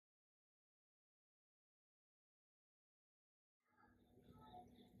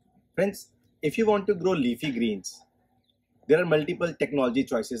Friends, if you want to grow leafy greens, there are multiple technology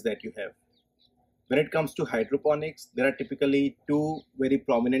choices that you have. When it comes to hydroponics, there are typically two very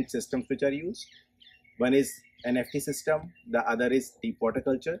prominent systems which are used. One is NFT system, the other is deep water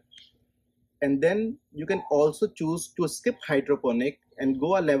culture. And then you can also choose to skip hydroponic and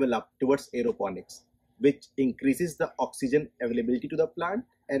go a level up towards aeroponics, which increases the oxygen availability to the plant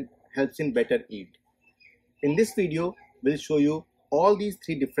and helps in better yield. In this video, we'll show you all these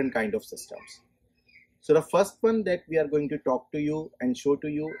three different kind of systems. So the first one that we are going to talk to you and show to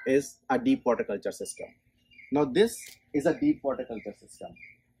you is a deep water culture system. Now this is a deep water culture system.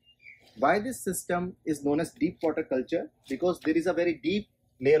 Why this system is known as deep water culture? Because there is a very deep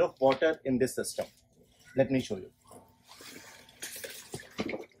layer of water in this system. Let me show you.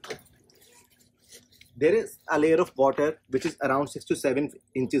 There is a layer of water which is around 6 to 7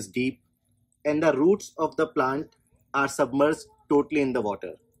 inches deep, and the roots of the plant are submerged totally in the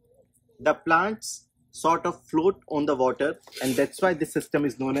water. The plants sort of float on the water, and that's why this system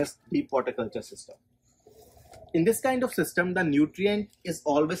is known as deep water culture system. In this kind of system, the nutrient is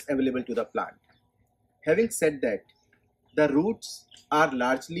always available to the plant. Having said that, the roots are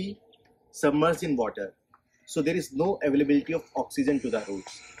largely submerged in water, so there is no availability of oxygen to the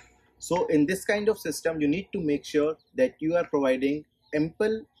roots. So in this kind of system, you need to make sure that you are providing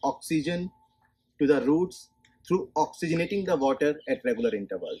ample oxygen to the roots through oxygenating the water at regular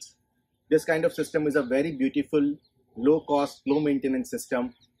intervals. This kind of system is a very beautiful, low cost, low maintenance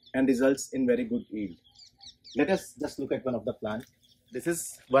system and results in very good yield. Let us just look at one of the plants. This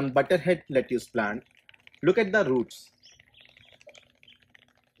is one butterhead lettuce plant. Look at the roots.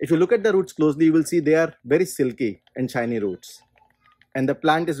 If you look at the roots closely, you will see they are very silky and shiny roots. And the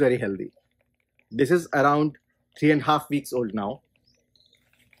plant is very healthy. This is around 3.5 weeks old now.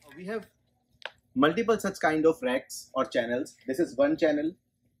 We have multiple such kind of racks or channels. This is one channel.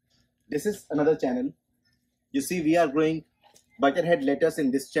 This is another channel. You see we are growing butterhead lettuce in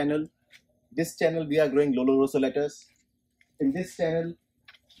this channel. This channel we are growing Loloroso lettuce. In this channel,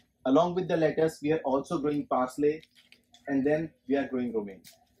 along with the lettuce, we are also growing parsley, and then we are growing romaine.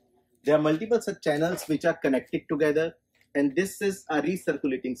 There are multiple such channels which are connected together, and this is a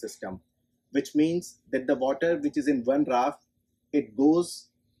recirculating system, which means that the water which is in one raft, it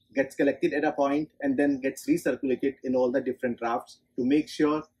gets collected at a point and then gets recirculated in all the different rafts to make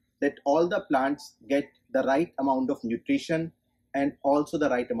sure that all the plants get the right amount of nutrition and also the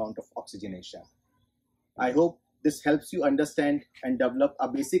right amount of oxygenation. I hope this helps you understand and develop a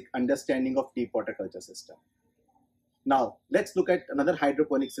basic understanding of deep water culture system. Now, let's look at another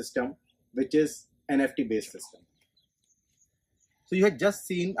hydroponic system, which is NFT based system. So you had just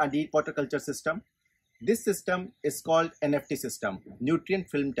seen a deep water culture system. This system is called NFT system, nutrient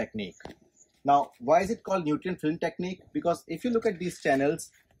film technique. Now, why is it called nutrient film technique? Because if you look at these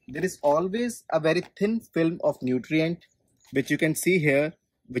channels, there is always a very thin film of nutrient, which you can see here,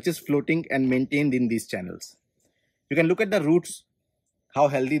 which is floating and maintained in these channels. You can look at the roots, how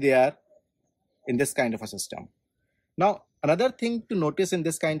healthy they are in this kind of a system. Now, another thing to notice in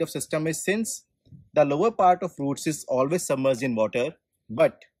this kind of system is, since the lower part of roots is always submerged in water,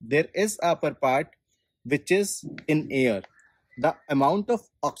 but there is a upper part which is in air, the amount of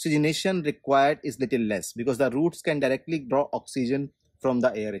oxygenation required is little less because the roots can directly draw oxygen from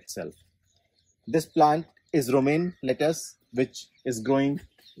the air itself. This plant is romaine lettuce, which is growing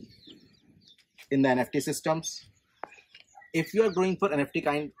in the NFT systems. If you are growing for NFT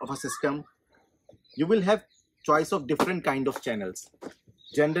kind of a system, you will have choice of different kind of channels.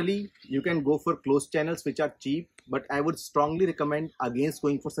 Generally, you can go for closed channels which are cheap, but I would strongly recommend against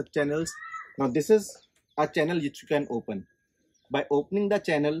going for such channels. Now this is a channel which you can open. By opening the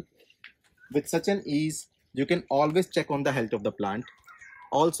channel with such an ease, you can always check on the health of the plant.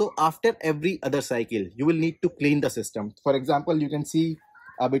 Also, after every other cycle, you will need to clean the system. For example, you can see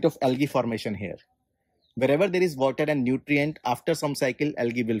a bit of algae formation here. Wherever there is water and nutrient, after some cycle,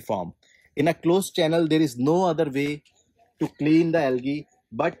 algae will form. In a closed channel, there is no other way to clean the algae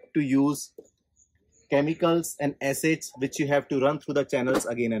but to use chemicals and acids which you have to run through the channels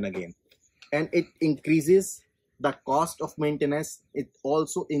again and again. And it increases the cost of maintenance. It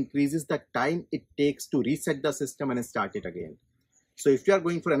also increases the time it takes to reset the system and start it again. So if you are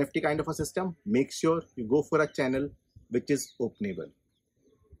going for NFT kind of a system, make sure you go for a channel which is openable.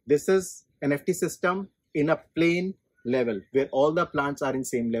 This is NFT system in a plain level where all the plants are in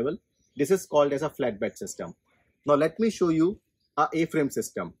same level. This is called as a flatbed system. Now let me show you a AFrame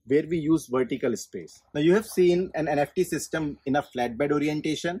system where we use vertical space. Now you have seen an NFT system in a flatbed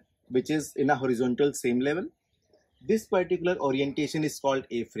orientation, which is in a horizontal same level. This particular orientation is called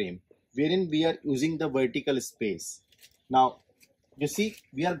AFrame, wherein we are using the vertical space. Now You see,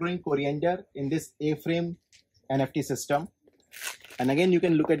 we are growing coriander in this AFrame NFT system. And again, you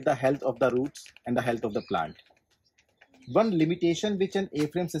can look at the health of the roots and the health of the plant. One limitation which an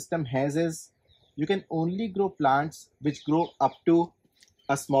AFrame system has is you can only grow plants which grow up to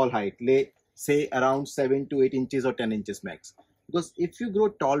a small height, say around 7 to 8 inches or 10 inches max. Because if you grow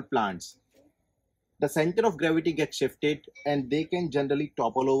tall plants, the center of gravity gets shifted and they can generally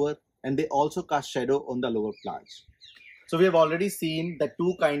topple over, and they also cast shadow on the lower plants. So we have already seen the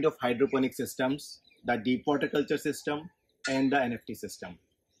two kind of hydroponic systems, the deep water culture system and the NFT system.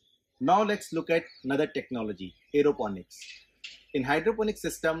 Now let's look at another technology, aeroponics. In hydroponic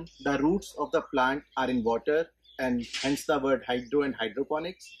system, the roots of the plant are in water, and hence the word hydro and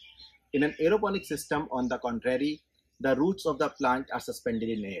hydroponics. In an aeroponic system, on the contrary, the roots of the plant are suspended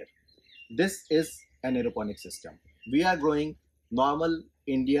in air. This is an aeroponic system. We are growing normal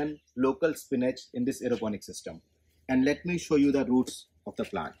Indian local spinach in this aeroponic system. And let me show you the roots of the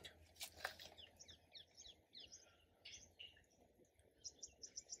plant.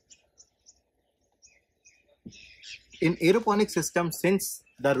 In aeroponic system, since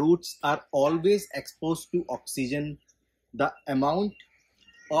the roots are always exposed to oxygen, the amount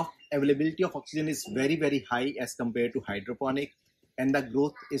of availability of oxygen is very, very high as compared to hydroponic, and the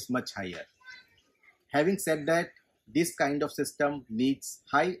growth is much higher. Having said that, this kind of system needs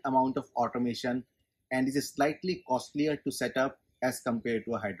high amount of automation and is slightly costlier to set up as compared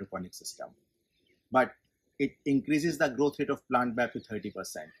to a hydroponic system. But it increases the growth rate of plant by up to 30%,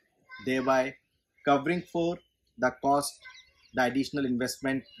 thereby covering for the cost, the additional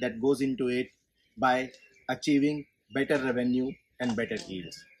investment that goes into it by achieving better revenue and better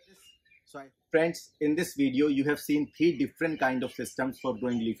yields. So friends, in this video, you have seen three different kind of systems for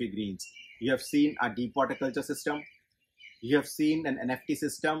growing leafy greens. You have seen a deep water culture system, you have seen an NFT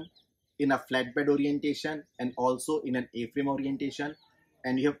system in a flatbed orientation and also in an A-frame orientation,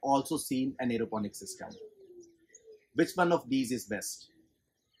 and you have also seen an aeroponic system. Which one of these is best?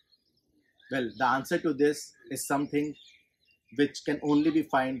 Well, the answer to this is something which can only be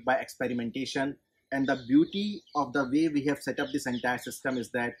found by experimentation. And the beauty of the way we have set up this entire system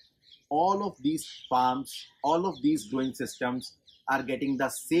is that all of these farms, all of these growing systems are getting the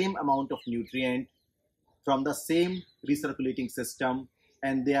same amount of nutrient from the same recirculating system,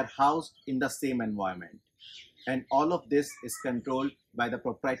 and they are housed in the same environment. And all of this is controlled by the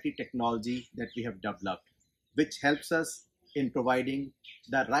proprietary technology that we have developed, which helps us in providing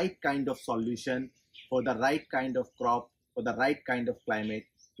the right kind of solution for the right kind of crop, for the right kind of climate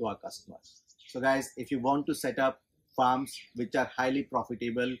to our customers. So guys, if you want to set up farms which are highly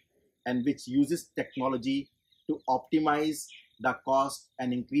profitable and which uses technology to optimize the cost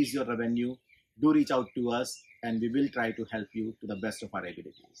and increase your revenue, do reach out to us and we will try to help you to the best of our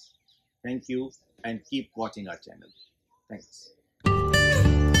abilities. Thank you and keep watching our channel. Thanks.